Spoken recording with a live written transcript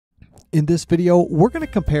In this video, we're going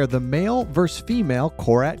to compare the male versus female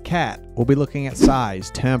Korat cat. We'll be looking at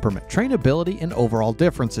size, temperament, trainability, and overall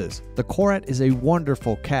differences. The Korat is a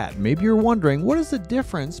wonderful cat. Maybe you're wondering, what is the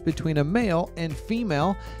difference between a male and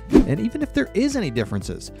female, and even if there is any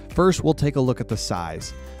differences? First, we'll take a look at the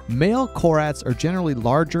size. Male Korats are generally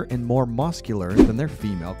larger and more muscular than their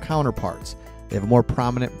female counterparts. They have a more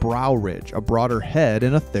prominent brow ridge, a broader head,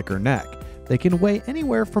 and a thicker neck. They can weigh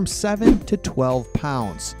anywhere from 7 to 12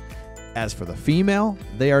 pounds. As for the female,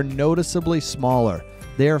 they are noticeably smaller.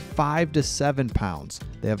 They are 5 to 7 pounds.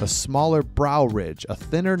 They have a smaller brow ridge, a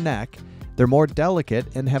thinner neck. They're more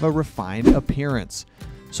delicate and have a refined appearance.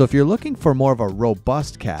 So if you're looking for more of a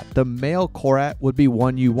robust cat, the male Korat would be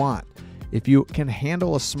one you want. If you can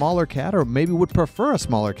handle a smaller cat or maybe would prefer a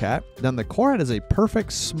smaller cat, then the Korat is a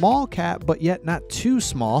perfect small cat, but yet not too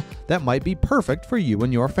small. That might be perfect for you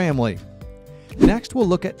and your family. Next, we'll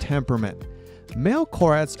look at temperament. Male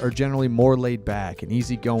Korats are generally more laid back and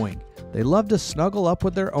easygoing. They love to snuggle up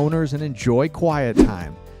with their owners and enjoy quiet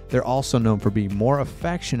time. They're also known for being more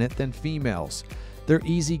affectionate than females. They're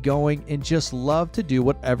easygoing and just love to do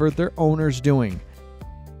whatever their owner's doing.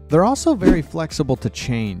 They're also very flexible to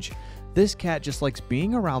change. This cat just likes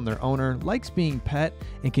being around their owner, likes being pet,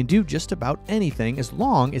 and can do just about anything as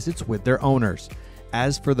long as it's with their owners.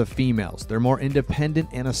 As for the females, they're more independent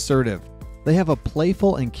and assertive. They have a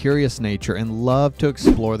playful and curious nature and love to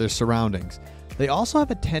explore their surroundings. They also have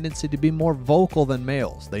a tendency to be more vocal than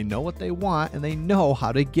males. They know what they want and they know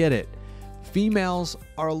how to get it. Females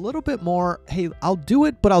are a little bit more, hey, I'll do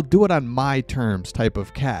it, but I'll do it on my terms type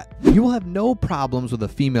of cat. You will have no problems with a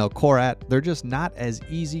female Korat. They're just not as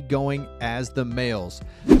easygoing as the males.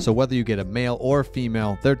 So whether you get a male or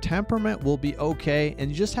female, their temperament will be okay, and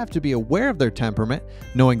you just have to be aware of their temperament,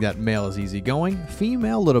 knowing that male is easygoing,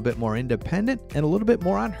 female a little bit more independent, and a little bit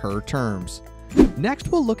more on her terms. Next,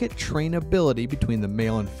 we'll look at trainability between the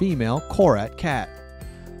male and female Korat cat.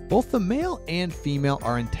 Both the male and female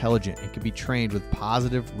are intelligent and can be trained with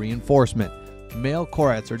positive reinforcement. Male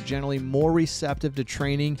Korats are generally more receptive to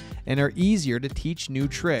training and are easier to teach new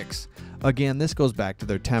tricks. Again, this goes back to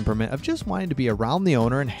their temperament of just wanting to be around the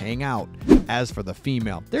owner and hang out. As for the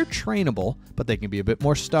female, they're trainable, but they can be a bit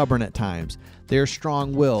more stubborn at times. They are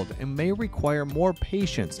strong-willed and may require more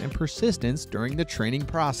patience and persistence during the training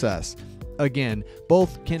process. Again,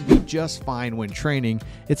 both can be just fine when training.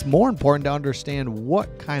 It's more important to understand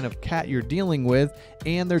what kind of cat you're dealing with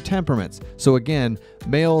and their temperaments. So again,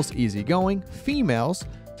 males easygoing, females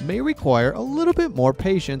may require a little bit more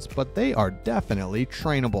patience, but they are definitely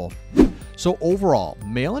trainable. So overall,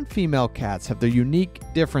 male and female cats have their unique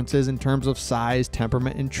differences in terms of size,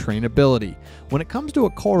 temperament, and trainability. When it comes to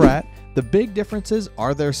a Korat, the big differences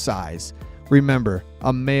are their size. Remember,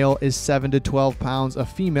 a male is 7 to 12 pounds, a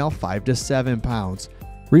female 5 to 7 pounds.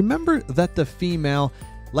 Remember that the female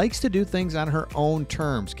likes to do things on her own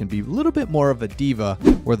terms, can be a little bit more of a diva,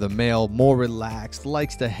 where the male, more relaxed,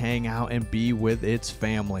 likes to hang out and be with its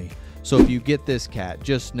family. So if you get this cat,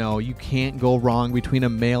 just know you can't go wrong between a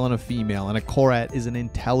male and a female, and a Korat is an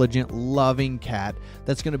intelligent, loving cat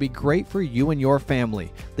that's going to be great for you and your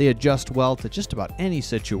family. They adjust well to just about any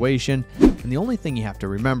situation, and the only thing you have to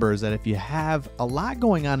remember is that if you have a lot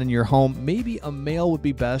going on in your home, maybe a male would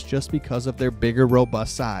be best just because of their bigger,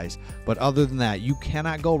 robust size. But other than that, you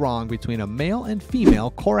cannot go wrong between a male and female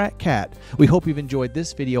Korat cat. We hope you've enjoyed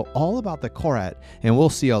this video all about the Korat, and we'll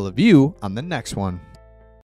see all of you on the next one.